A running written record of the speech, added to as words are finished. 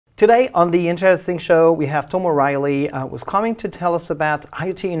Today on the Internet of Things show, we have Tom Reilly who's coming to tell us about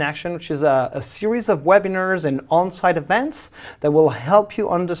IoT in Action, which is a series of webinars and on-site events that will help you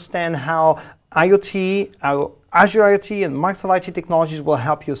understand how IoT, Azure IoT and Microsoft IoT technologies will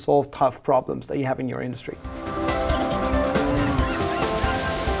help you solve tough problems that you have in your industry.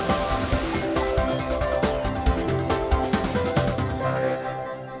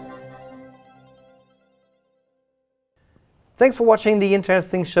 Thanks for watching the Internet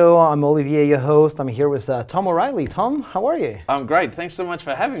of Things show. I'm Olivier, your host. I'm here with Tom Reilly. Tom, how are you? I'm great. Thanks so much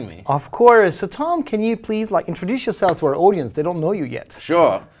for having me. Of course. So Tom, can you please introduce yourself to our audience? They don't know you yet.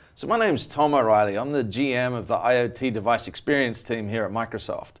 Sure. So my name's Tom Reilly. I'm the GM of the IoT device experience team here at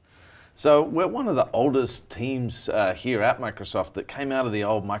Microsoft. So we're one of the oldest teams here at Microsoft that came out of the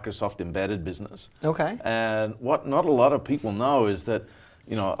old Microsoft embedded business. Okay. And what not a lot of people know is that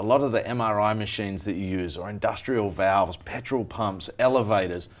a lot of the MRI machines that you use, or industrial valves, petrol pumps,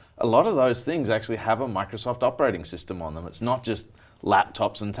 elevators, a lot of those things actually have a Microsoft operating system on them. It's not just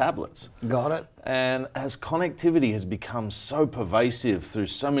laptops and tablets. Got it. And as connectivity has become so pervasive through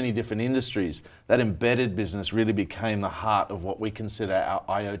so many different industries, that embedded business really became the heart of what we consider our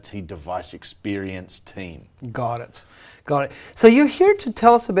IoT device experience team. Got it. Got it. So you're here to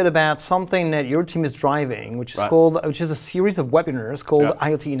tell us a bit about something that your team is driving, which is which is a series of webinars called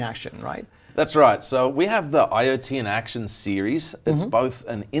IoT in Action, right? That's right. So we have the IoT in Action series. It's both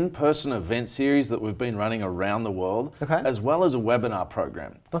an in-person event series that we've been running around the world, as well as a webinar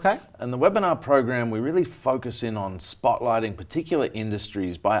program. Okay. And the webinar program, we really focus in on spotlighting particular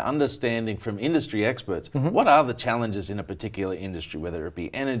industries by understanding from industry experts what are the challenges in a particular industry, whether it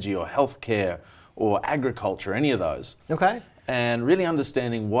be energy or healthcare or agriculture, any of those. Okay. And really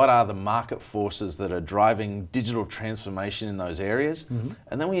understanding what are the market forces that are driving digital transformation in those areas.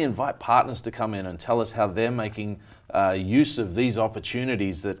 And then we invite partners to come in and tell us how they're making use of these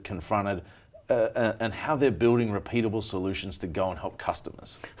opportunities that confronted and how they're building repeatable solutions to go and help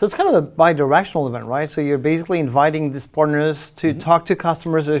customers. So it's kind of a bi-directional event, right? So you're basically inviting these partners to talk to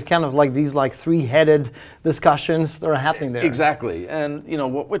customers. There's kind of like these three-headed discussions that are happening there. Exactly. And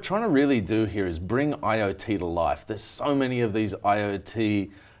what we're trying to really do here is bring IoT to life. There's so many of these IoT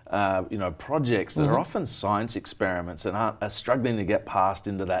projects that are often science experiments and are struggling to get past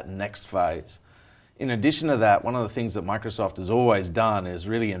into that next phase. In addition to that, one of the things that Microsoft has always done is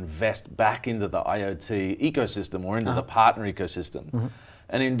really invest back into the IoT ecosystem or into the partner ecosystem.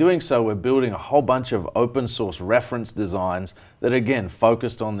 And in doing so, we're building a whole bunch of open source reference designs that, again,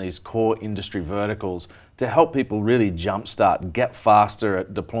 focused on these core industry verticals to help people really jumpstart, get faster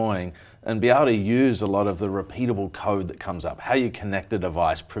at deploying, and be able to use a lot of the repeatable code that comes up. How you connect a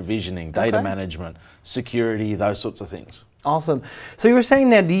device, provisioning, data management, security, those sorts of things. Awesome. So you were saying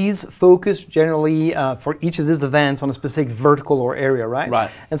that these focus generally for each of these events on a specific vertical or area, right?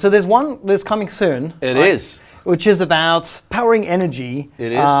 Right. And so there's one that's coming soon. It is. Which is about powering energy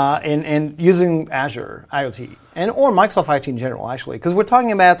and using Azure IoT or Microsoft IoT in general, actually, because we're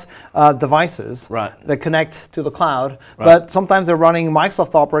talking about devices that connect to the cloud, but sometimes they're running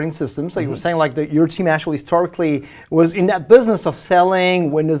Microsoft operating systems. So you were saying that your team actually historically was in that business of selling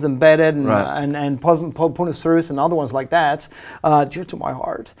Windows embedded and point of service and other ones like that, dear to my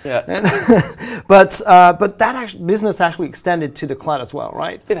heart. Yeah. but that business actually extended to the cloud as well,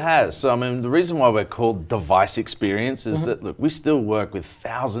 right? It has. So I mean, the reason why we're called device experience is that, look, we still work with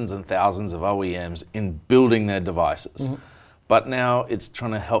thousands and thousands of OEMs in building their devices. But now it's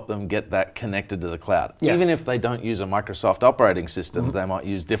trying to help them get that connected to the cloud. Even if they don't use a Microsoft operating system, they might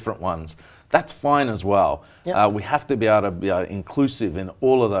use different ones. That's fine as well. We have to be able to be inclusive in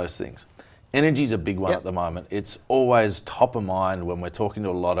all of those things. Energy's a big one at the moment. It's always top of mind when we're talking to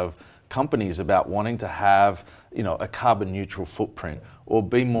a lot of companies about wanting to have a carbon neutral footprint or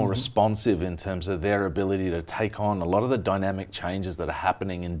be more responsive in terms of their ability to take on a lot of the dynamic changes that are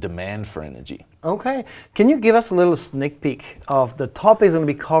happening in demand for energy. Okay. Can you give us a little sneak peek of the topics going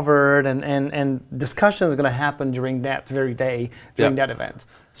to be covered and discussions are going to happen during that very day, during that event?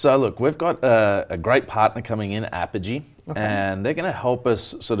 So look, we've got a great partner coming in, Apogee, and they're going to help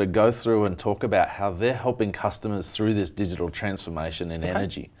us sort of go through and talk about how they're helping customers through this digital transformation in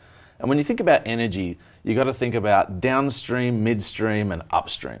energy. And when you think about energy, you got to think about downstream, midstream, and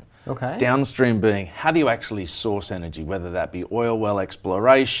upstream. Downstream being how do you actually source energy, whether that be oil well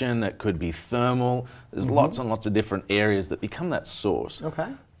exploration, it could be thermal. There's lots and lots of different areas that become that source.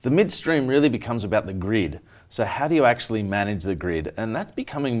 The midstream really becomes about the grid. So how do you actually manage the grid? And that's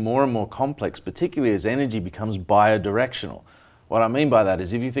becoming more and more complex, particularly as energy becomes biodirectional. What I mean by that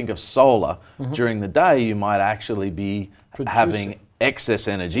is if you think of solar, during the day you might actually be having excess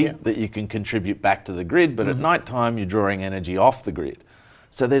energy that you can contribute back to the grid, but at night time you're drawing energy off the grid.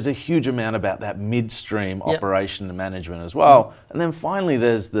 So there's a huge amount about that midstream operation and management as well. And then finally,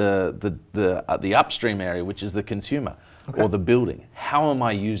 there's the upstream area, which is the consumer or the building. How am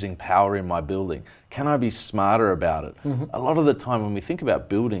I using power in my building? Can I be smarter about it? A lot of the time when we think about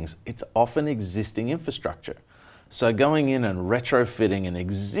buildings, it's often existing infrastructure. So going in and retrofitting an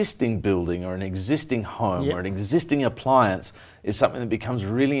existing building or an existing home or an existing appliance is something that becomes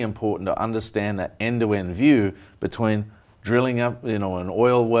really important to understand that end-to-end view between drilling up, an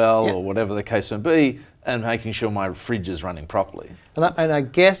oil well or whatever the case may be, and making sure my fridge is running properly. And I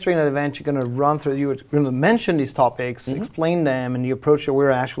guess during that event you're going to run through, you're going to mention these topics, explain them, and the approach that we're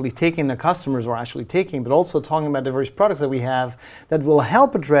actually taking, the customers are actually taking, but also talking about the various products that we have that will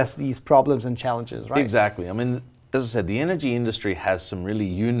help address these problems and challenges, right? Exactly. I mean, as I said, the energy industry has some really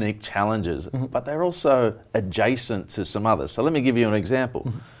unique challenges, but they're also adjacent to some others. So let me give you an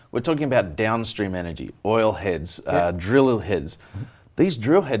example. We're talking about downstream energy, oil heads, drill heads. These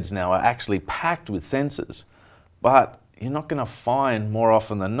drill heads now are actually packed with sensors, but you're not going to find, more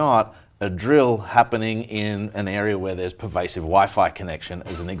often than not, a drill happening in an area where there's pervasive Wi-Fi connection,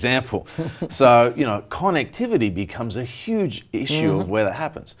 as an example. So, connectivity becomes a huge issue of where that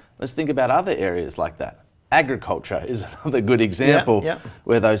happens. Let's think about other areas like that. Agriculture is another good example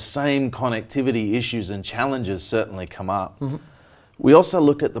where those same connectivity issues and challenges certainly come up. We also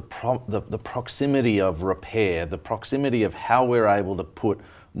look at the proximity of repair, the proximity of how we're able to put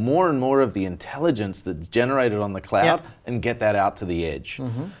more and more of the intelligence that's generated on the cloud and get that out to the edge.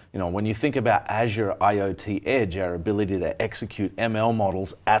 When you think about Azure IoT Edge, our ability to execute ML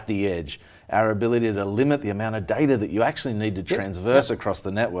models at the edge, our ability to limit the amount of data that you actually need to transverse across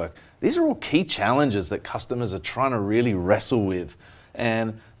the network. These are all key challenges that customers are trying to really wrestle with.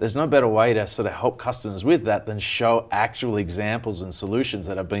 And there's no better way to sort of help customers with that than show actual examples and solutions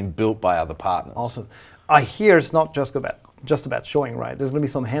that have been built by other partners. Awesome. I hear it's not just about showing, right? There's going to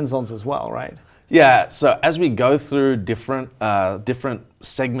be some hands-ons as well, right? Yeah, so as we go through different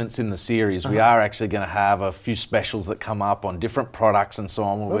segments in the series, we are actually going to have a few specials that come up on different products and so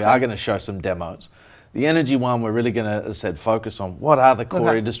on, where we are going to show some demos. The energy one, we're really going to, as I said, focus on what are the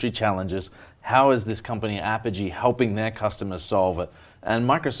core industry challenges, how is this company Apogee helping their customers solve it, and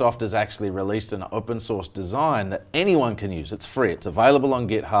Microsoft has actually released an open source design that anyone can use. It's free, it's available on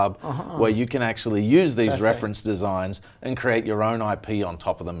GitHub, where you can actually use these reference designs and create your own IP on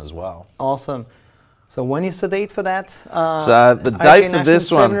top of them as well. Awesome. So when is the date for that? So the date for this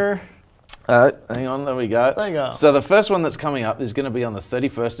one, hang on, there we go. There you go. So the first one that's coming up is going to be on the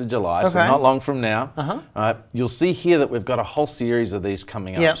 31st of July, so not long from now. You'll see here that we've got a whole series of these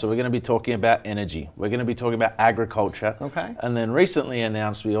coming up. So we're going to be talking about energy, we're going to be talking about agriculture, and then recently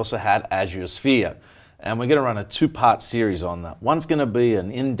announced we also had Azure Sphere. And we're going to run a two-part series on that. One's going to be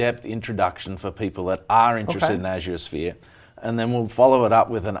an in-depth introduction for people that are interested in Azure Sphere. And then we'll follow it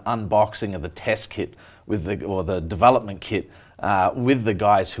up with an unboxing of the test kit or the development kit with the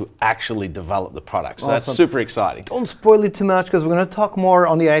guys who actually develop the product. So that's super exciting. Don't spoil it too much, because we're going to talk more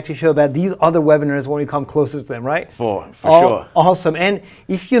on the IoT show about these other webinars when we come closer to them, right? For sure. Awesome. And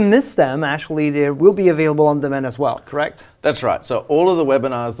if you miss them, actually, they will be available on demand as well, correct? That's right. So all of the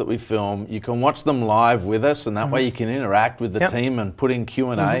webinars that we film, you can watch them live with us, and that way you can interact with the team and put in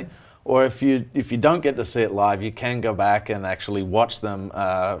Q&A. Or if you don't get to see it live, you can go back and actually watch them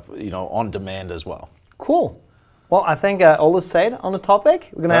on demand as well. Cool. Well, I think all is said on the topic.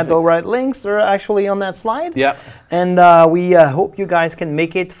 We're going to have the right links. They're actually on that slide. And we hope you guys can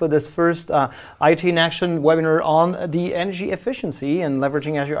make it for this first IoT in Action webinar on the energy efficiency and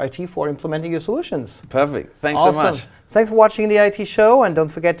leveraging Azure IoT for implementing your solutions. Perfect. Thanks so much. Thanks for watching the IoT show, and don't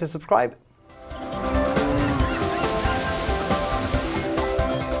forget to subscribe.